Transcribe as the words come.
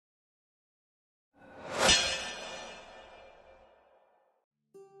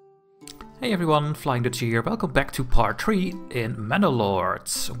Hey everyone, Flying Dutchy here. Welcome back to part 3 in Manor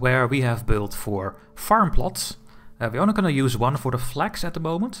Lords, where we have built 4 farm plots. We're only going to use one for the flax at the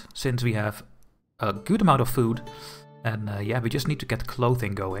moment, since we have a good amount of food. And yeah, we just need to get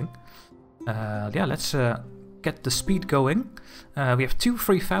clothing going. Yeah, let's get the speed going. We have 2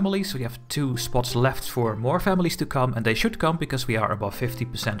 free families, so we have 2 spots left for more families to come, and they should come because we are above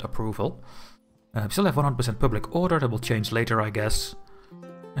 50% approval. We still have 100% public order, that will change later, I guess.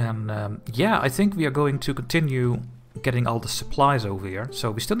 And yeah, I think we are going to continue getting all the supplies over here.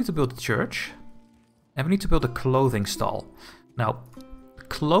 So we still need to build a church. And we need to build a clothing stall. Now,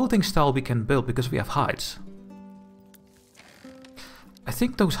 clothing stall we can build because we have hides. I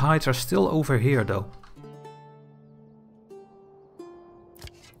think those hides are still over here though.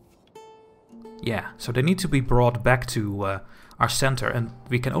 Yeah, so they need to be brought back to our center. And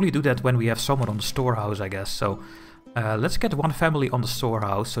we can only do that when we have someone on the storehouse, I guess. So let's get one family on the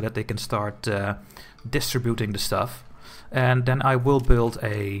storehouse so that they can start distributing the stuff. And then I will build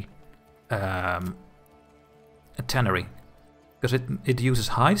a tannery. Because it uses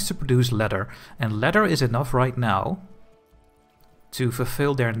hides to produce leather. And leather is enough right now to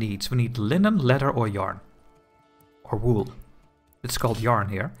fulfill their needs. We need linen, leather or yarn. Or wool. It's called yarn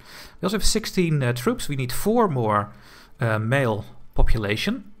here. We also have 16 troops. We need 4 more male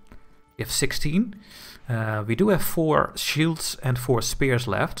population. We have 16. We do have 4 shields and 4 spears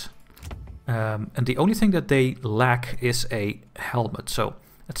left. And the only thing that they lack is a helmet. So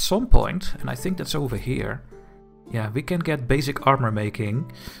at some point, and I think that's over here, yeah, we can get basic armor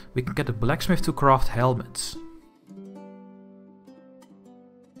making. We can get a blacksmith to craft helmets.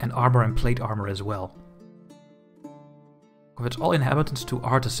 And armor and plate armor as well. It's all inhabitants to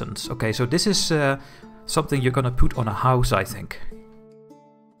artisans. Okay, so this is something you're gonna put on a house, I think.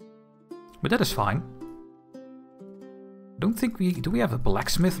 But that is fine. Don't think we... Do we have a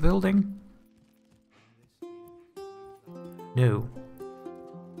blacksmith building? No.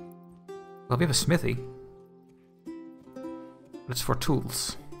 Well, we have a smithy. But it's for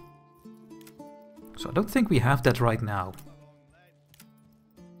tools. So I don't think we have that right now.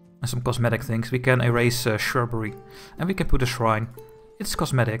 And some cosmetic things. We can erase shrubbery. And we can put a shrine. It's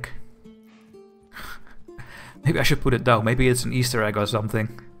cosmetic. Maybe I should put it down. Maybe it's an Easter egg or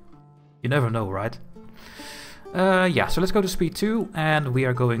something. You never know, right? Yeah, so let's go to speed 2, and we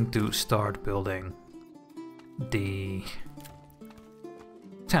are going to start building the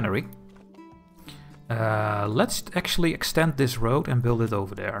tannery. Let's actually extend this road and build it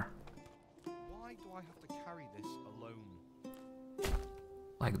over there. Why do I have to carry this alone?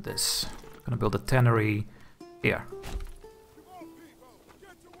 Like this. I'm gonna build a tannery here.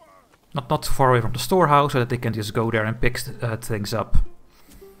 Not too far away from the storehouse, so that they can just go there and pick things up.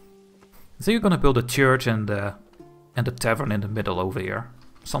 So you're gonna build a church and a tavern in the middle over here.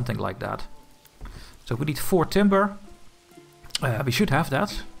 Something like that. So we need 4 timber. We should have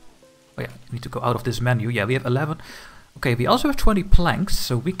that. Oh yeah, we need to go out of this menu. Yeah, we have 11. Okay, we also have 20 planks,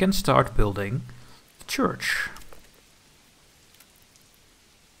 so we can start building the church.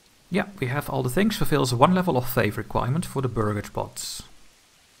 Yeah, we have all the things. Fulfills 1 level of faith requirement for the burial pots.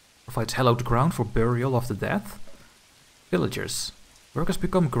 Provides hallowed ground for burial of the dead. Villagers. Workers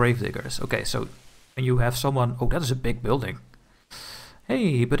become gravediggers. Okay, so when you have someone... Oh, that is a big building.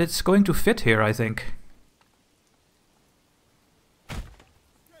 Hey, but it's going to fit here, I think.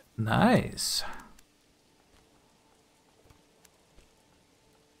 Nice.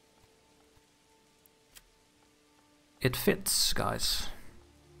 It fits, guys.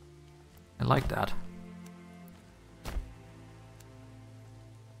 I like that.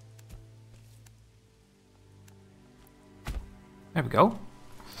 There we go.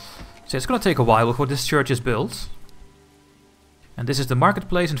 So it's gonna take a while before this church is built. And this is the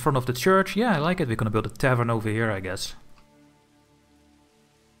marketplace in front of the church. Yeah, I like it. We're gonna build a tavern over here, I guess.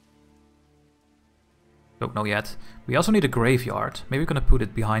 Don't know yet. We also need a graveyard. Maybe we're gonna put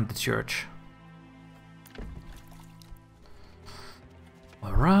it behind the church.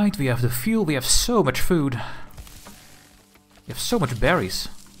 Alright, we have the fuel. We have so much food. We have so much berries.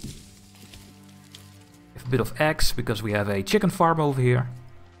 A bit of eggs, because we have a chicken farm over here.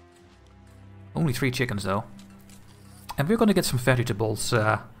 Only 3 chickens though. And we're gonna get some vegetables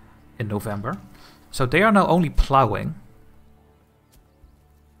in November. So they are now only plowing.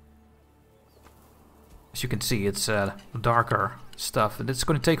 As you can see, it's darker stuff, and it's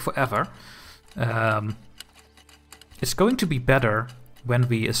gonna take forever. It's going to be better when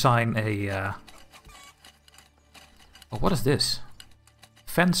we assign a... Oh, what is this?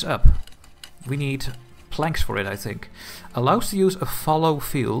 Fence up. We need... planks for it, I think. Allows to use a fallow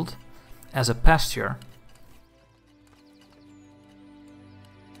field as a pasture.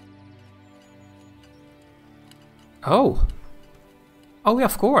 Oh. Oh yeah,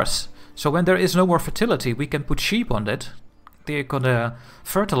 of course. So when there is no more fertility, we can put sheep on it. They're gonna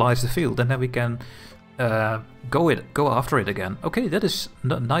fertilize the field, and then we can go after it again. Okay, that is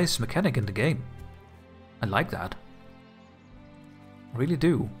a nice mechanic in the game. I like that. I really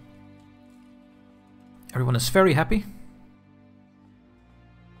do. Everyone is very happy.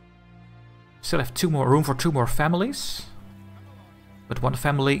 Still have room for 2 more families. But one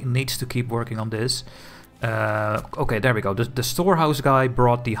family needs to keep working on this. Okay, there we go. The storehouse guy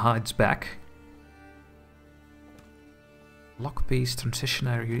brought the hides back. Lockpiece,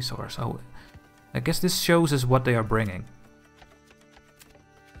 transitionary resource. Oh, I guess this shows us what they are bringing.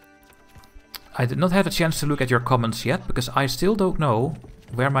 I did not have a chance to look at your comments yet, because I still don't know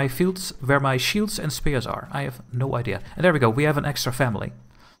where my shields and spears are. I have no idea. And there we go, we have an extra family.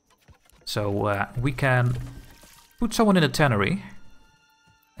 So we can put someone in a tannery.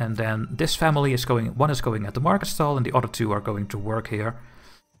 And then this family is going, one is going at the market stall, and the other 2 are going to work here.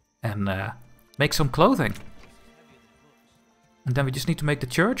 And make some clothing. And then we just need to make the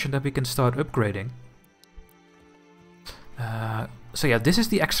church, and then we can start upgrading. So yeah, this is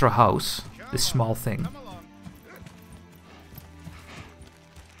the extra house. This small thing.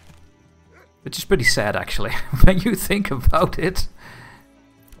 Which is pretty sad, actually, when you think about it.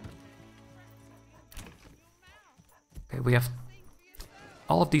 Okay, we have...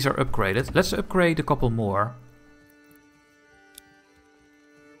 all of these are upgraded. Let's upgrade a couple more.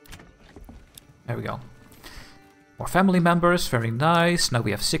 There we go. More family members, very nice. Now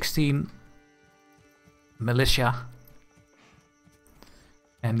we have 16 militia.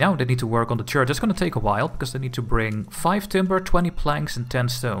 And now they need to work on the church. It's going to take a while, because they need to bring 5 timber, 20 planks and 10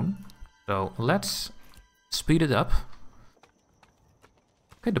 stone. So let's speed it up.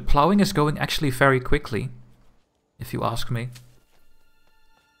 Okay, the plowing is going actually very quickly, if you ask me.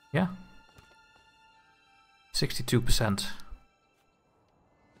 Yeah. 62%.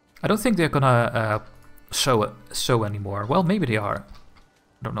 I don't think they're gonna sow anymore. Well, maybe they are.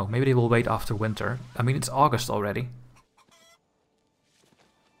 I don't know. Maybe they will wait after winter. I mean, it's August already.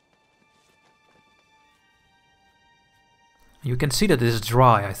 You can see that it is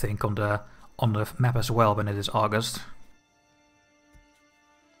dry, I think, on the map as well when it is August.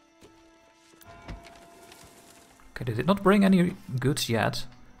 Okay, they did not bring any goods yet.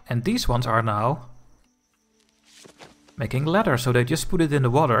 And these ones are now making leather, so they just put it in the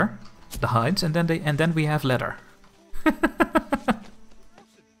water, the hides, and then we have leather.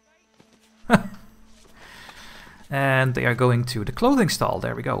 And they are going to the clothing stall.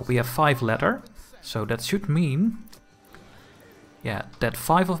 There we go. We have 5 leather, so that should mean, yeah, that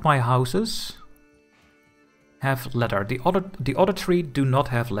 5 of my houses have leather. The other 3 do not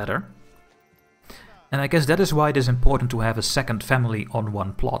have leather. And I guess that is why it is important to have a second family on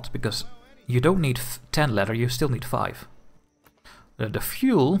one plot, because you don't need 10 leather, you still need 5. The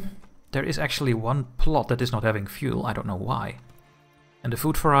fuel, there is actually one plot that is not having fuel, I don't know why. And the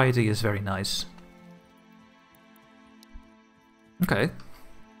food variety is very nice. Okay.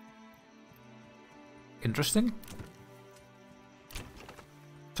 Interesting.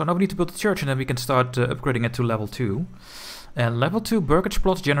 So now we need to build a church, and then we can start upgrading it to level 2. And level 2 burgage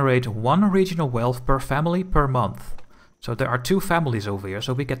plots generate 1 regional wealth per family per month. So there are 2 families over here,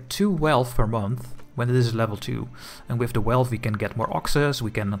 so we get 2 wealth per month when it is level 2. And with the wealth we can get more oxes,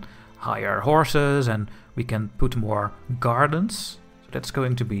 we can hire horses, and we can put more gardens. So that's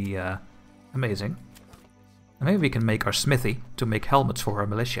going to be amazing. And maybe we can make our smithy to make helmets for our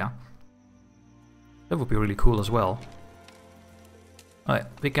militia. That would be really cool as well. Alright,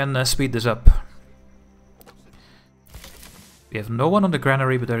 we can speed this up. We have no one on the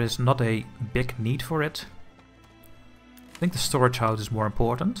granary, but there is not a big need for it. I think the storage house is more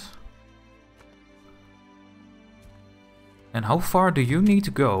important. And how far do you need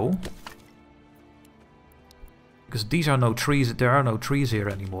to go? Because these are no trees, there are no trees here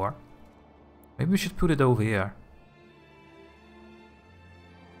anymore. Maybe we should put it over here.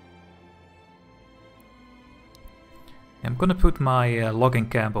 I'm gonna put my logging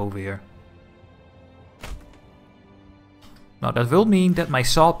camp over here. Now that will mean that my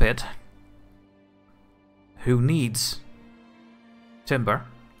saw pit, who needs timber,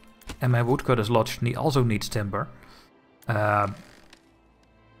 and my woodcutter's lodge also needs timber, that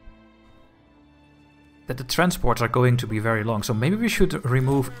the transports are going to be very long. So maybe we should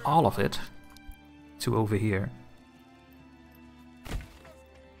remove all of it to over here.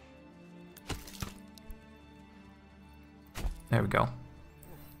 There we go.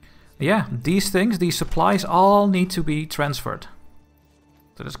 Yeah, these things, these supplies all need to be transferred.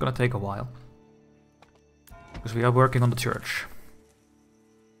 So that's gonna take a while. Because we are working on the church.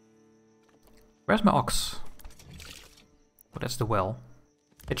 Where's my ox? Oh, that's the well.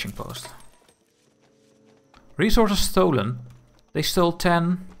 Hitching post. Resources stolen. They stole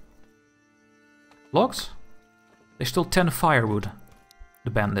 10 logs? They stole 10 firewood. The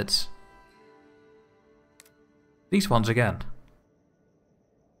bandits. These ones again.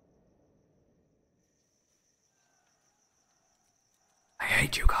 I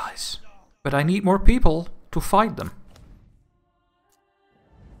hate you guys. But I need more people to fight them.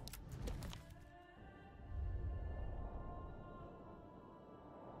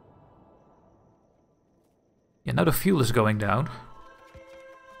 Yeah, now the fuel is going down.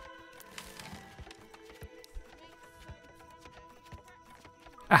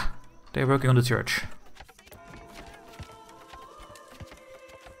 Ah, they're working on the church.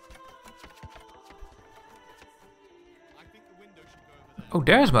 Oh,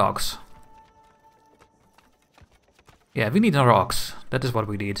 there's my ox. Yeah, we need another ox. That is what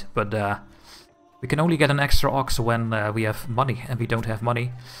we need. But we can only get an extra ox when we have money, and we don't have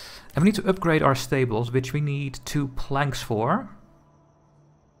money. And we need to upgrade our stables, which we need 2 planks for.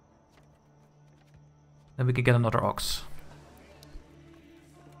 Then we can get another ox.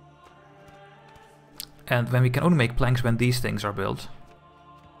 And then we can only make planks when these things are built.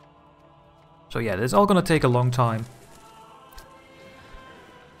 So yeah, this is all gonna take a long time.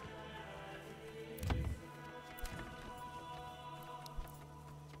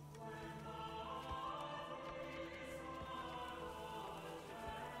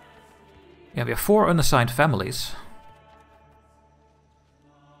 Yeah, we have 4 unassigned families.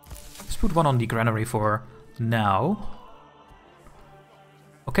 Let's put one on the granary for now.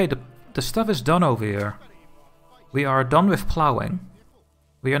 Okay, the stuff is done over here. We are done with plowing.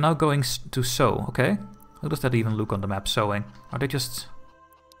 We are now going to sow, okay? How does that even look on the map, sowing? Are they just...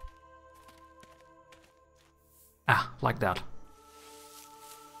 Ah, like that.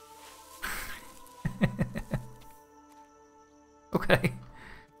 Okay.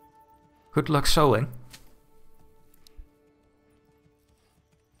 Good luck sowing.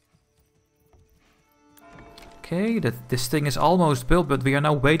 Okay, this thing is almost built, but we are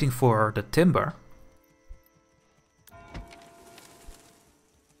now waiting for the timber.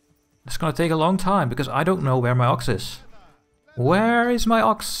 It's gonna take a long time, because I don't know where my ox is. Where is my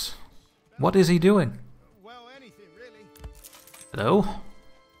ox? What is he doing? Hello?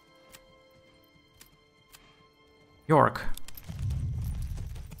 York.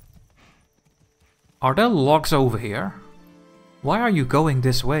 Are there logs over here? Why are you going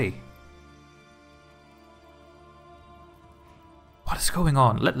this way? What is going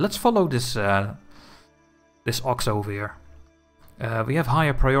on? Let's follow this this ox over here. We have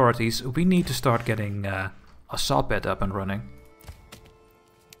higher priorities. We need to start getting a saw pit up and running.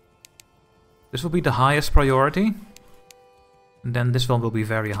 This will be the highest priority. And then this one will be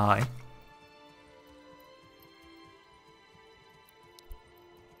very high.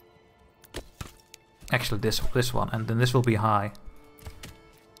 Actually, this one, and then this will be high.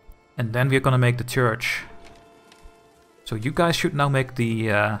 And then we're gonna make the church. So you guys should now make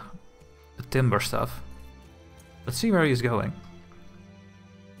the timber stuff. Let's see where he's going.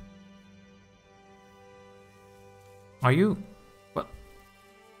 Are you... What?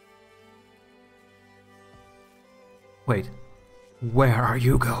 Wait. Where are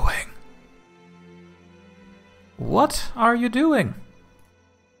you going? What are you doing?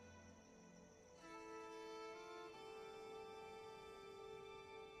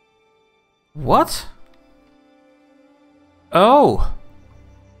 What? Oh!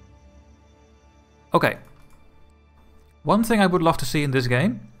 Okay. One thing I would love to see in this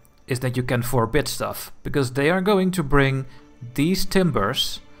game is that you can forbid stuff, because they are going to bring these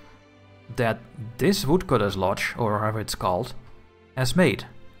timbers that this woodcutter's lodge, or however it's called, has made.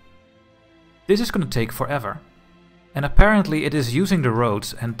 This is going to take forever. And apparently it is using the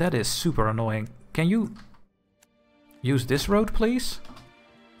roads, and that is super annoying. Can you use this road, please?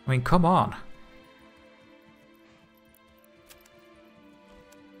 I mean, come on.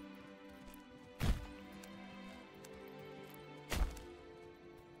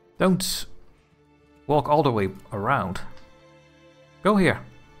 Don't walk all the way around. Go here.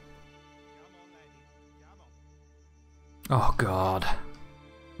 Oh god.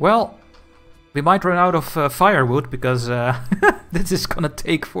 Well, we might run out of firewood because this is gonna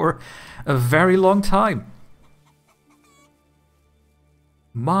take for a very long time.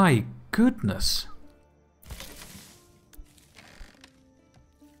 My goodness.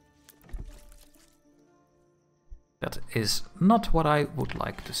 That is not what I would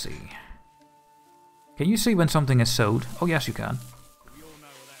like to see. Can you see when something is sowed? Oh yes, you can.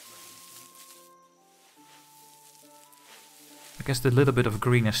 I guess the little bit of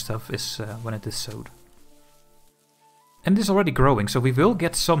greenish stuff is when it is sowed. And it is already growing, so we will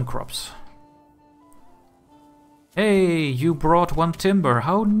get some crops. Hey, you brought 1 timber.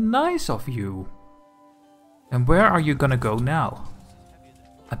 How nice of you. And where are you gonna go now?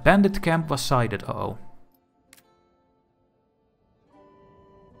 A bandit camp was sighted. Uh-oh.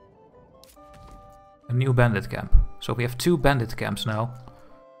 A new bandit camp. So we have 2 bandit camps now.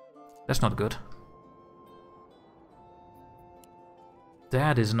 That's not good.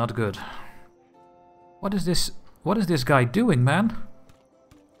 That is not good. What is this? What is this guy doing, man?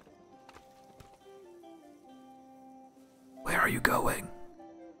 Where are you going?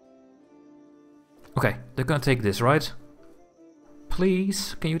 Okay, they're gonna take this, right?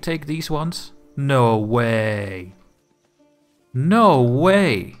 Please, can you take these ones? No way. No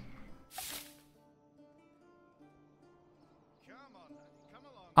way.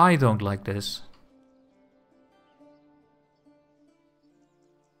 I don't like this.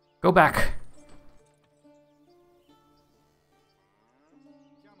 Go back.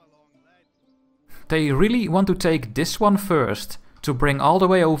 They really want to take this one first to bring all the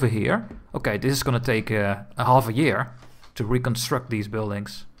way over here. Okay, this is gonna take a half a year to reconstruct these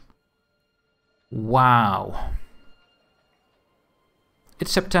buildings. Wow.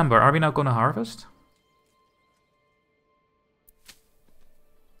 It's September. Are we now gonna harvest?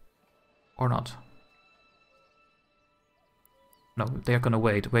 Or not? No, they're gonna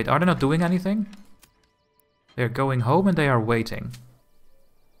wait. Wait, are they not doing anything? They're going home and they are waiting.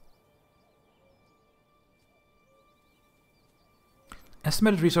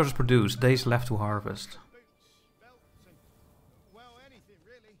 Estimated resources produced, days left to harvest.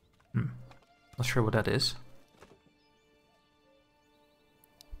 Not sure what that is.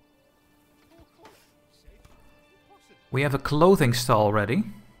 We have a clothing stall ready.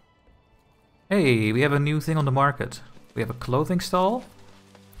 Hey, we have a new thing on the market. We have a clothing stall.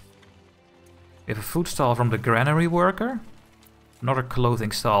 We have a food stall from the granary worker. Another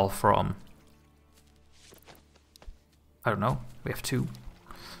clothing stall from... I don't know. We have 2.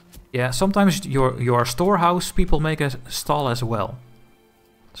 Yeah, sometimes your storehouse people make a stall as well.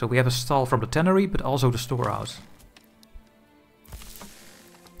 So we have a stall from the tannery, but also the storehouse.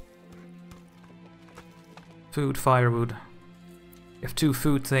 Food, firewood. We have 2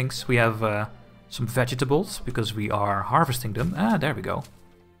 food things. We have some vegetables, because we are harvesting them. Ah, there we go.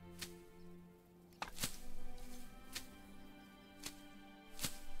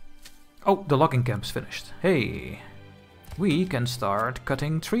 Oh, the logging camp's finished. Hey! We can start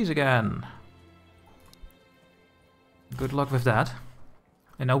cutting trees again. Good luck with that.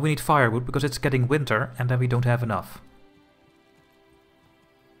 And now we need firewood because it's getting winter and then we don't have enough.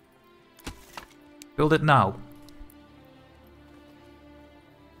 Build it now.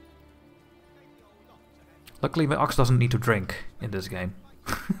 Luckily my ox doesn't need to drink in this game.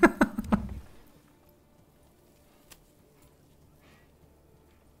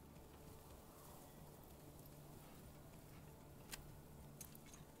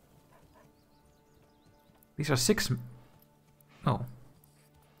 These are 6... Oh.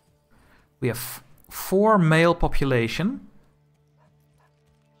 We have 4 male population.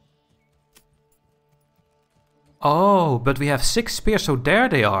 Oh, but we have 6 spears, so there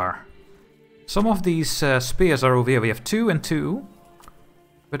they are. Some of these spears are over here. We have 2 and 2.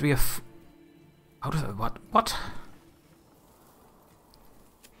 But we have... How does that... What?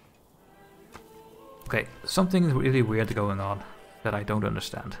 Okay, something really weird going on that I don't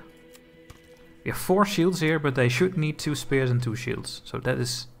understand. We have 4 shields here, but they should need 2 spears and 2 shields. So that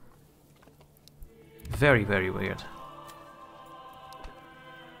is very, very weird.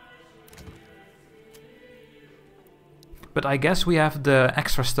 But I guess we have the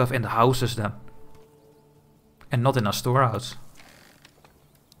extra stuff in the houses then. And not in our storehouse.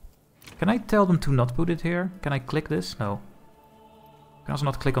 Can I tell them to not put it here? Can I click this? No. I can also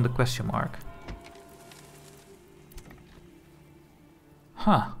not click on the question mark.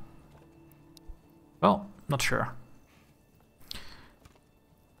 Huh. Well, not sure.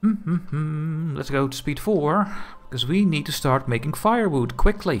 Let's go to speed 4, because we need to start making firewood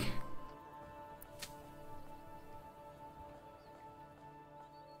quickly.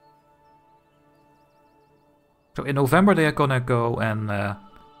 So in November they are gonna go and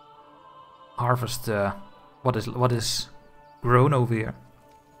harvest what is grown over here.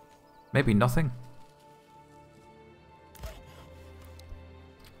 Maybe nothing.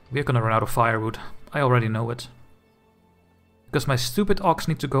 We're gonna run out of firewood. I already know it. Because my stupid ox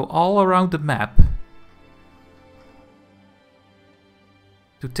need to go all around the map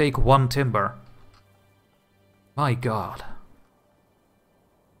to take 1 timber. My god.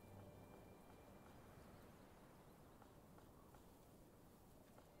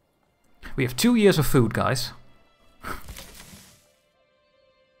 We have 2 years of food, guys.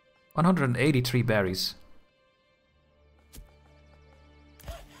 183 berries.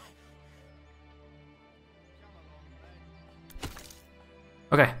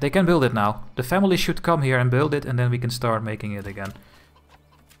 Okay, they can build it now. The family should come here and build it, and then we can start making it again.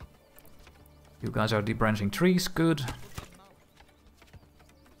 You guys are debranching trees, good.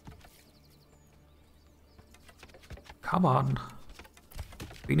 Come on.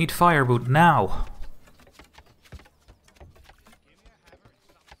 We need firewood now.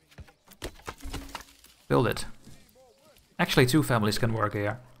 Build it. Actually, 2 families can work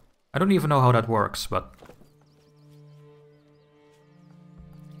here. I don't even know how that works, but...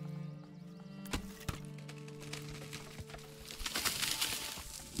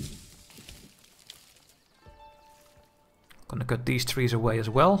 Gonna cut these trees away as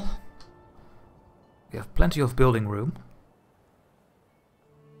well. We have plenty of building room.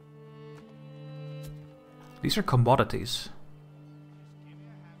 These are commodities.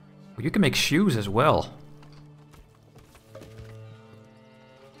 You can make shoes as well.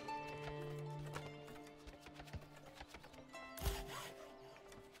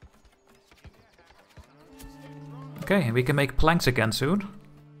 Okay, and we can make planks again soon.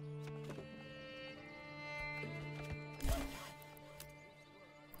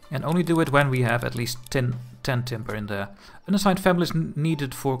 And only do it when we have at least 10 timber in there. Unassigned families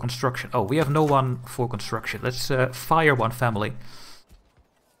needed for construction. Oh, we have no one for construction. Let's fire one family.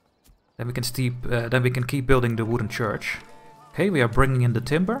 Then we can keep building the wooden church. Okay, we are bringing in the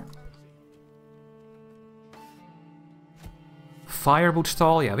timber. Firewood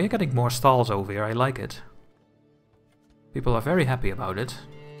stall. Yeah, we are getting more stalls over here. I like it. People are very happy about it.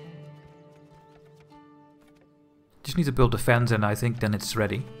 Just need to build the fence and I think then it's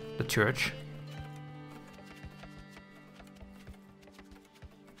ready. The church.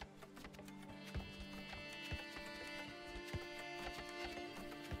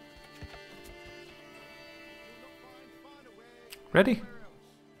 Ready?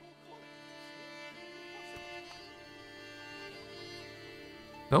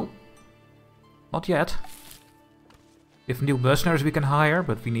 No. Not yet. We have new mercenaries we can hire,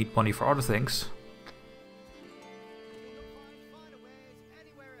 but we need money for other things.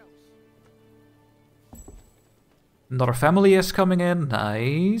 Another family is coming in.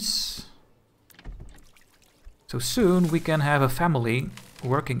 Nice. So soon we can have a family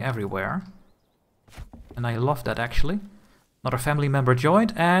working everywhere. And I love that actually. Another family member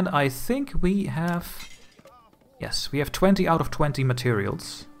joined and I think we have... Yes, we have 20 out of 20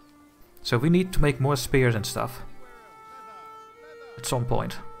 materials. So we need to make more spears and stuff. At some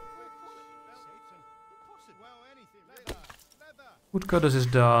point. Woodcutters is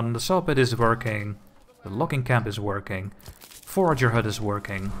done, the saw pit is working. The logging camp is working. Forager hut is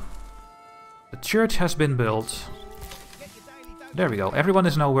working. The church has been built. There we go. Everyone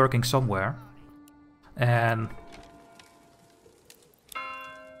is now working somewhere. And...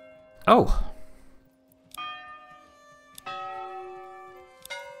 Oh!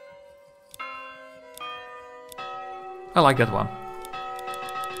 I like that one.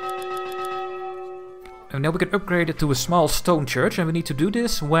 And now we can upgrade it to a small stone church, and we need to do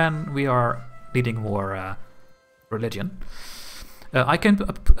this when we are needing more religion. I can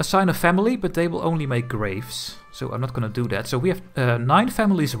assign a family, but they will only make graves, so I'm not going to do that. So we have 9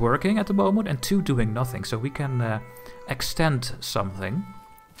 families working at the moment and 2 doing nothing, so we can extend something.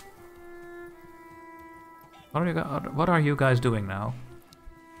 What are you guys doing now?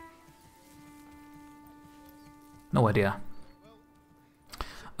 No idea.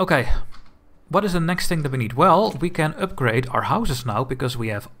 Okay, what is the next thing that we need? Well, we can upgrade our houses now because we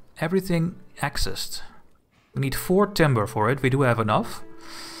have everything accessed. We need 4 timber for it, we do have enough.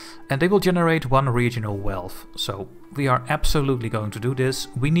 And they will generate 1 regional wealth. So we are absolutely going to do this.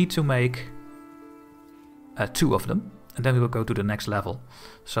 We need to make 2 of them. And then we will go to the next level.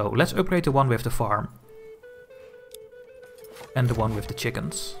 So let's upgrade the one with the farm. And the one with the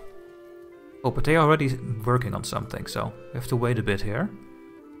chickens. Oh, but they are already working on something, so we have to wait a bit here.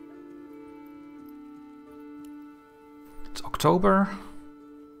 It's October.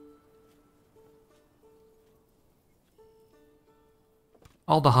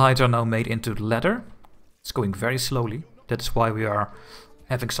 All the hides are now made into leather. It's going very slowly. That's why we are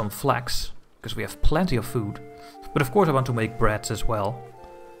having some flax, because we have plenty of food. But of course I want to make breads as well.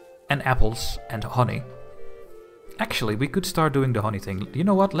 And apples and honey. Actually, we could start doing the honey thing. You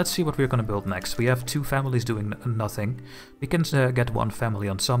know what? Let's see what we're going to build next. We have 2 families doing nothing. We can get 1 family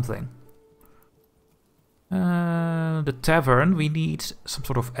on something. The tavern, we need some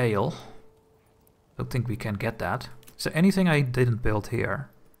sort of ale. Don't think we can get that. Is there anything I didn't build here?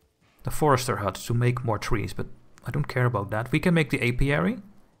 The forester hut to make more trees, but I don't care about that. We can make the apiary.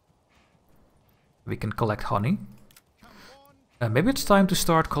 We can collect honey. Maybe it's time to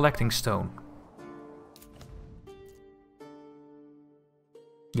start collecting stone.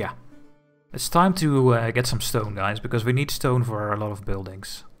 Yeah. It's time to get some stone, guys, because we need stone for a lot of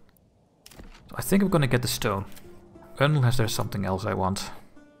buildings. So I think I'm gonna get the stone. Unless there's something else I want.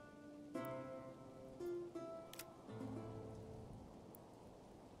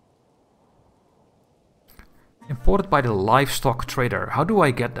 Imported by the livestock trader. How do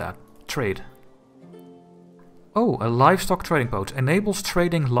I get that? Trade. Oh, a livestock trading post. Enables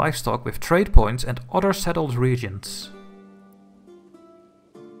trading livestock with trade points and other settled regions.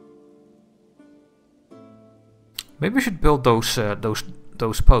 Maybe we should build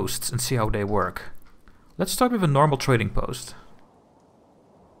those posts and see how they work. Let's start with a normal trading post.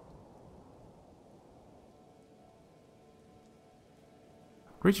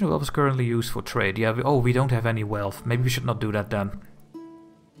 Regional wealth is currently used for trade. Yeah, we don't have any wealth. Maybe we should not do that then.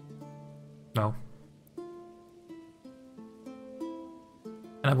 No.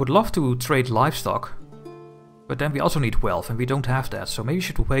 And I would love to trade livestock. But then we also need wealth and we don't have that. So maybe we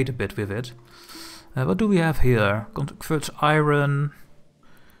should wait a bit with it. What do we have here? Converts iron.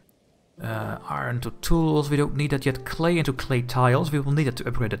 Iron to tools. We don't need that yet. Clay into clay tiles. We will need it to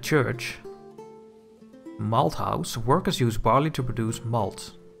upgrade the church. Malt house. Workers use barley to produce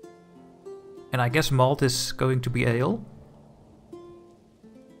malt. And I guess malt is going to be ale.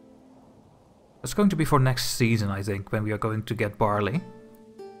 It's going to be for next season, I think, when we are going to get barley.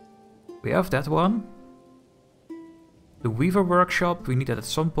 We have that one. The weaver workshop, we need that at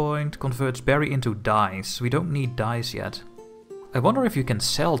some point. Converts berry into dyes. We don't need dyes yet. I wonder if you can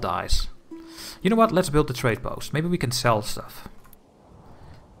sell dyes. You know what, let's build the trade post. Maybe we can sell stuff.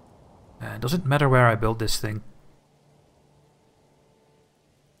 Does it matter where I build this thing?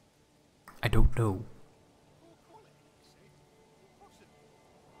 I don't know.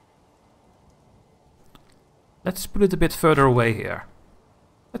 Let's put it a bit further away here.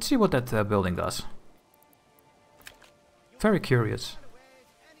 Let's see what that building does. Very curious.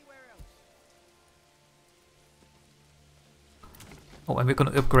 Oh, and we're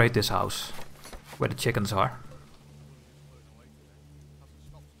gonna upgrade this house, where the chickens are.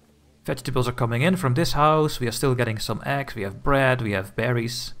 Vegetables are coming in from this house. We are still getting some eggs. We have bread. We have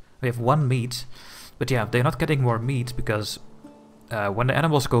berries. We have one meat. But yeah, they're not getting more meat because when the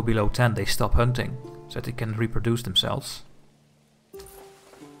animals go below 10, they stop hunting so that they can reproduce themselves.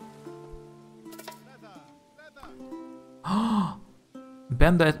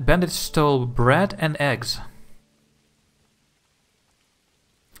 Bandits stole bread and eggs.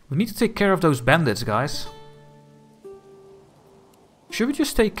 We need to take care of those bandits, guys. Should we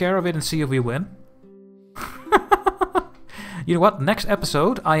just take care of it and see if we win? You know what? Next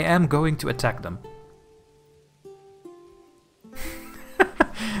episode, I am going to attack them.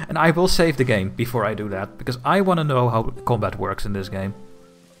 And I will save the game before I do that, because I want to know how combat works in this game.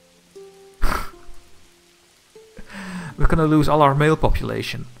 We're gonna lose all our male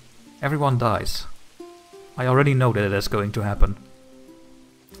population. Everyone dies. I already know that it is going to happen.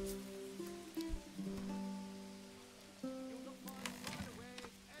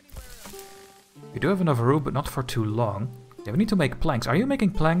 We do have enough room, but not for too long. Yeah, we need to make planks. Are you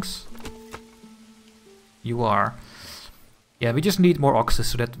making planks? You are. Yeah, we just need more oxes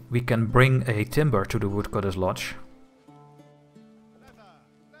so that we can bring a timber to the woodcutter's lodge.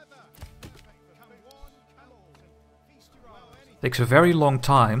 Takes a very long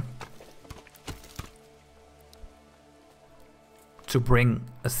time to bring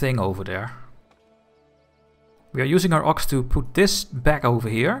a thing over there. We are using our ox to put this back over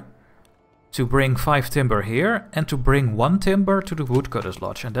here, to bring 5 timber here, and to bring 1 timber to the woodcutter's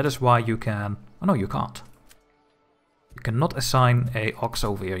lodge. And that is why you can... Oh no, you can't. You cannot assign a ox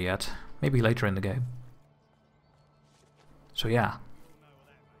over here yet. Maybe later in the game. So yeah.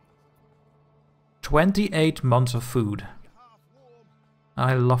 28 months of food.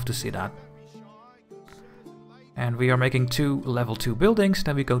 I love to see that. And we are making 2 level 2 buildings,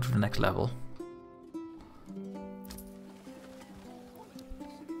 then we go to the next level.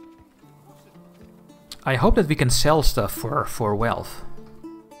 I hope that we can sell stuff for wealth.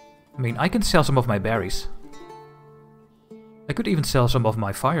 I mean, I can sell some of my berries. I could even sell some of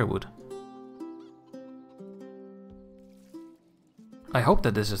my firewood. I hope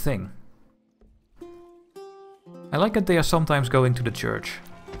that is a thing. I like that they are sometimes going to the church.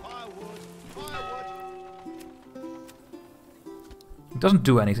 It doesn't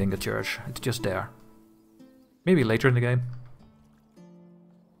do anything, the church. It's just there. Maybe later in the game.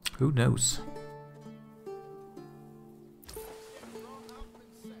 Who knows?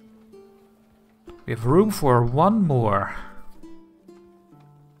 We have room for 1 more.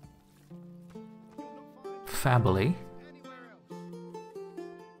 family.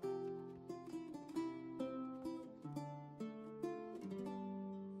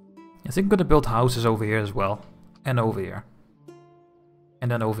 I think I'm gonna build houses over here as well. And over here. And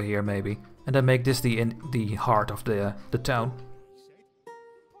then over here maybe. And then make this the heart of the town.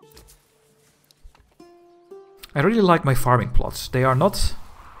 I really like my farming plots. They are not...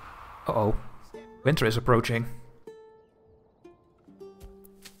 Uh-oh. Winter is approaching.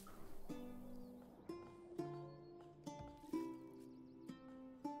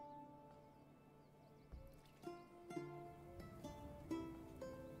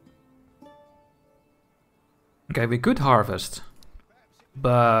 Okay, we could harvest,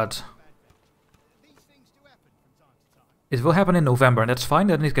 but it will happen in November, and that's fine.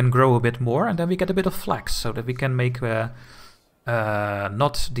 Then it can grow a bit more, and then we get a bit of flax, so that we can make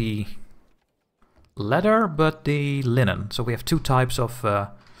not the leather, but the linen. So we have two types of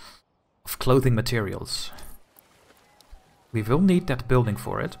clothing materials. We will need that building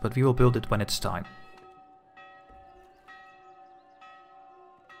for it, but we will build it when it's time.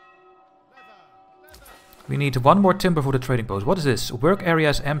 We need one more timber for the trading post. What is this? Work area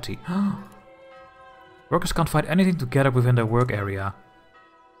is empty. Workers can't find anything to gather within their work area.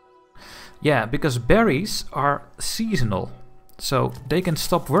 Yeah, because berries are seasonal. So they can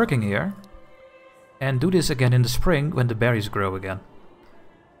stop working here and do this again in the spring when the berries grow again.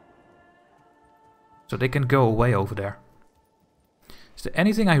 So they can go away over there. Is there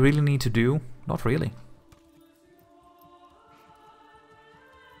anything I really need to do? Not really.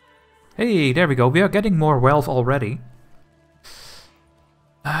 Hey, there we go. We are getting more wealth already.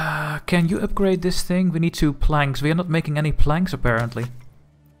 Can you upgrade this thing? We need 2 planks. We are not making any planks, apparently.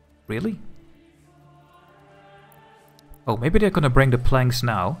 Really? Oh, maybe they're gonna bring the planks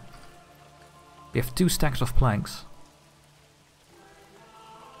now. We have 2 stacks of planks.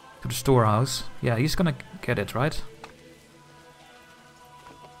 To the storehouse. Yeah, he's gonna get it, right?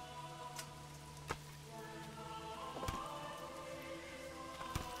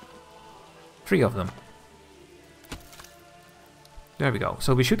 Three of them. There we go.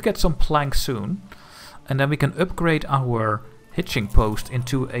 So we should get some planks soon. And then we can upgrade our hitching post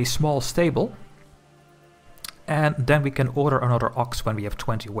into a small stable. And then we can order another ox when we have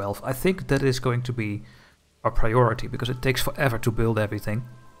 20 wealth. I think that is going to be our priority, because it takes forever to build everything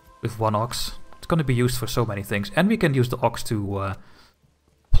with 1 ox. It's going to be used for so many things. And we can use the ox to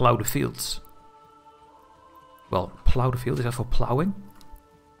plow the fields. Well, plow the field, is that for plowing?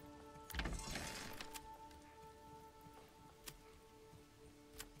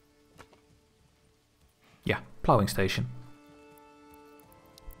 Yeah, plowing station.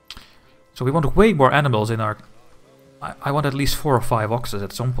 So we want way more animals in our... I want at least 4 or 5 oxes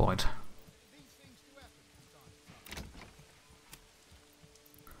at some point.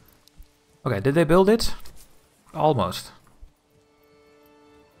 Okay, did they build it? Almost.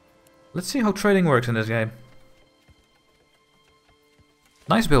 Let's see how trading works in this game.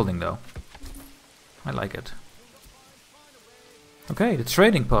 Nice building though. I like it. Okay, the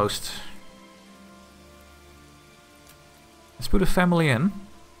trading post. Let's put a family in.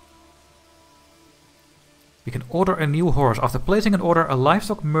 We can order a new horse. After placing an order, a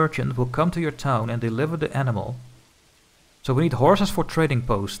livestock merchant will come to your town and deliver the animal. So we need horses for trading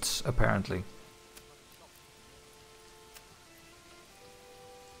posts, apparently.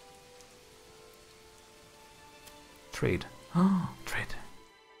 Trade. Oh, trade.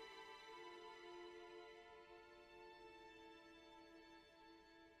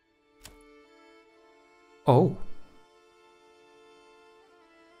 Oh.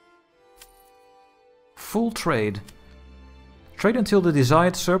 Full trade. Trade until the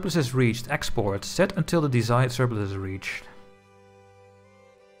desired surplus is reached. Export. Set until the desired surplus is reached.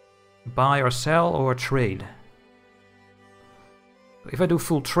 Buy or sell or trade. If I do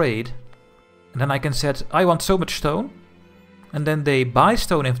full trade, and then I can set, I want so much stone, and then they buy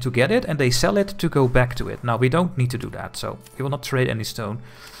stone to get it, and they sell it to go back to it. Now we don't need to do that, so we will not trade any stone.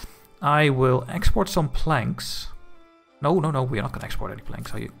 I will export some planks. No, we are not going to export any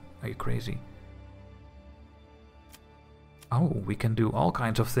planks. Are you crazy? Oh, we can do all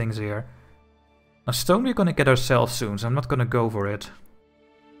kinds of things here. Now stone we're going to get ourselves soon, so I'm not going to go for it.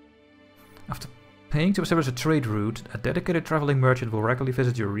 After paying to establish a trade route, a dedicated traveling merchant will regularly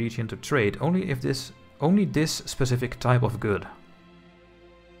visit your region to trade, only this specific type of good.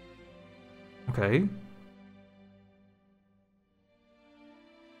 Okay.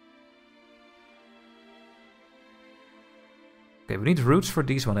 Okay, we need routes for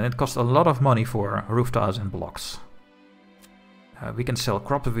these one, and it costs a lot of money for roof tiles and blocks. We can sell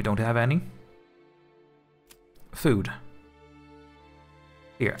crops if we don't have any. Food.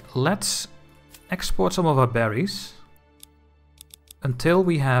 Here, let's export some of our berries until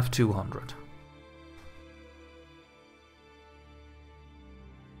we have 200.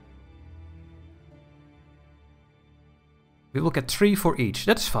 We will get 3 for each.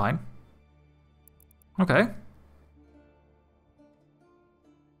 That's fine. Okay.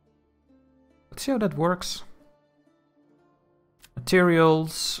 Let's see how that works.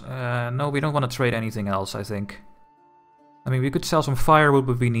 Materials. No, we don't want to trade anything else, I think. I mean, we could sell some firewood,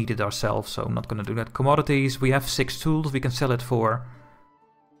 but we need it ourselves, so I'm not going to do that. Commodities. We have 6 tools. We can sell it for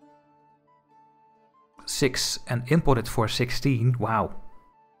 6 and import it for 16. Wow.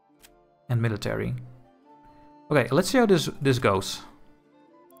 And military. Okay, let's see how this goes.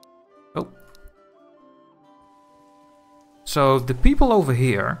 Oh. So the people over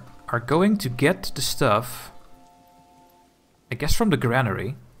here are going to get the stuff, I guess from the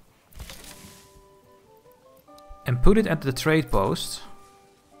granary, and put it at the trade post,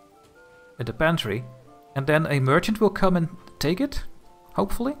 at the pantry, and then a merchant will come and take it,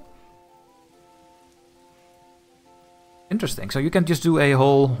 hopefully. Interesting, so you can just do a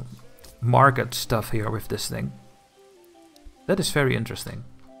whole market stuff here with this thing. That is very interesting.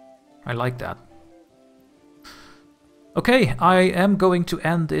 I like that. Okay, I am going to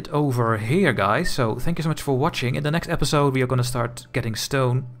end it over here, guys. So thank you so much for watching. In the next episode we are going to start getting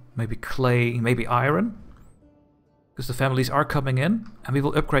stone, maybe clay, maybe iron. Because the families are coming in. And we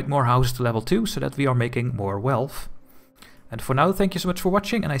will upgrade more houses to level 2 so that we are making more wealth. And for now, thank you so much for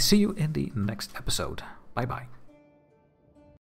watching and I see you in the next episode. Bye bye.